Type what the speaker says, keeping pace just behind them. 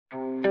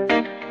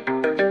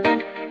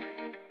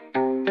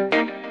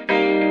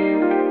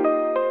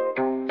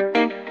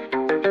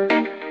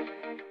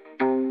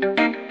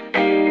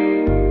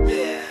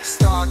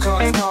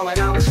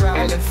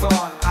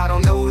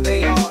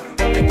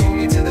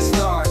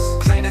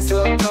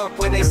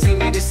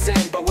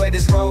descend, but where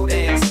this road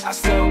ends, I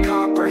still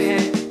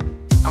comprehend.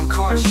 I'm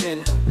Cardtian,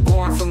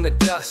 born from the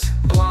dust.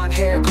 Blonde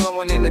hair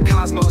glowing in the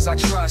cosmos I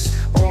trust.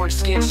 Orange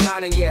skin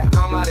shining, yeah,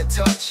 I'm out of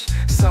touch.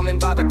 Summoned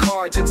by the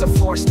cards, it's a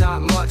force,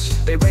 not much.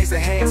 They raise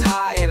their hands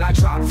high and I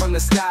drop from the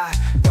sky.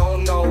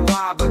 Don't know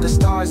why, but the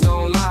stars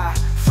don't lie.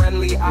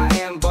 Friendly I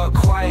am, but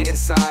quiet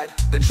inside.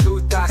 The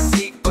truth I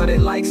seek, but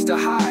it likes to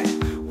hide.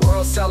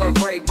 World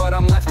celebrate, but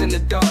I'm left in the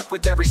dark.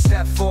 With every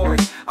step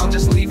forward, I'm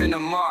just leaving a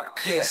mark.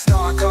 Yeah,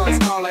 star cards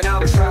calling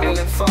out,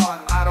 traveling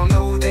far. I don't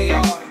know who they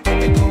are, but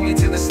they pull me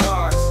to the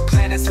stars.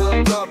 Planets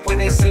look up when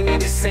they see me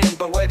descend,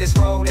 but where this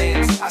road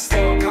ends, I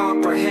still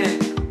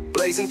comprehend.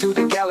 Blazing through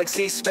the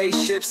galaxy,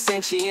 spaceships,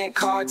 sentient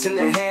cards in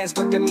their hands,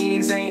 but the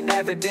meanings ain't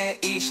evident.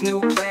 Each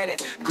new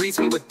planet greets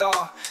me with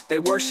awe. They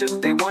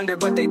worship, they wonder,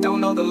 but they don't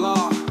know the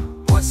law.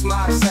 What's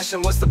my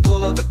obsession? What's the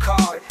pull of the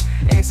card?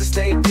 Answers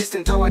stay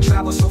distant, though I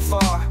travel so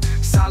far.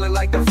 Silent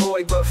like the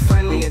void, but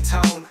friendly in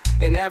tone.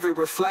 In every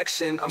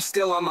reflection, I'm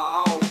still on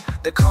my own.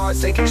 The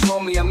cards, they control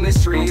me, a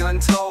mystery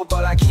untold,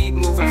 but I keep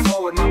moving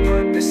forward, my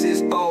purpose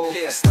is bold.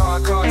 Yeah, star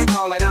cards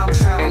calling out,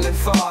 traveling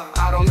far.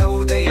 I don't know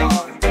who they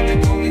are, but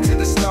they pull me to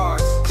the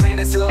stars.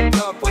 Planets look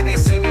up when they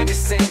see me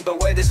descend, but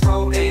where this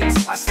road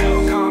ends, I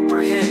still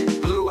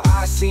comprehend. Blue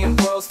eyes seeing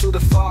worlds through the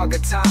fog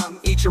of time.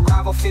 Each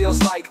arrival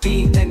feels like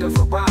the end of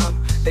a rhyme.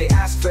 They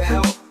ask for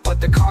help,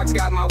 but the cards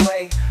got my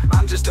way.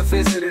 I'm just a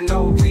visitor,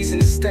 no reason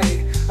to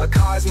stay. A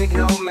cosmic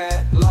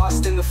nomad,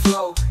 lost in the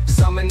flow.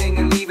 Summoning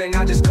and leaving,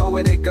 I just go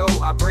where they go.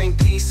 I bring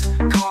peace,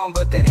 calm,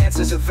 but the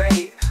answers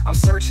evade. I'm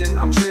searching,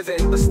 I'm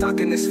driven, but stuck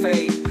in this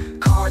fate.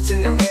 Cards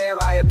in the air,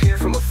 I appear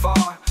from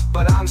afar,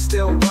 but I'm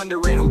still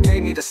wondering who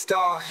gave me the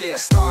star. Yeah,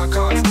 star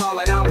cards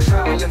calling out,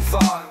 traveling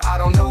far. I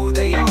don't know who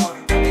they are,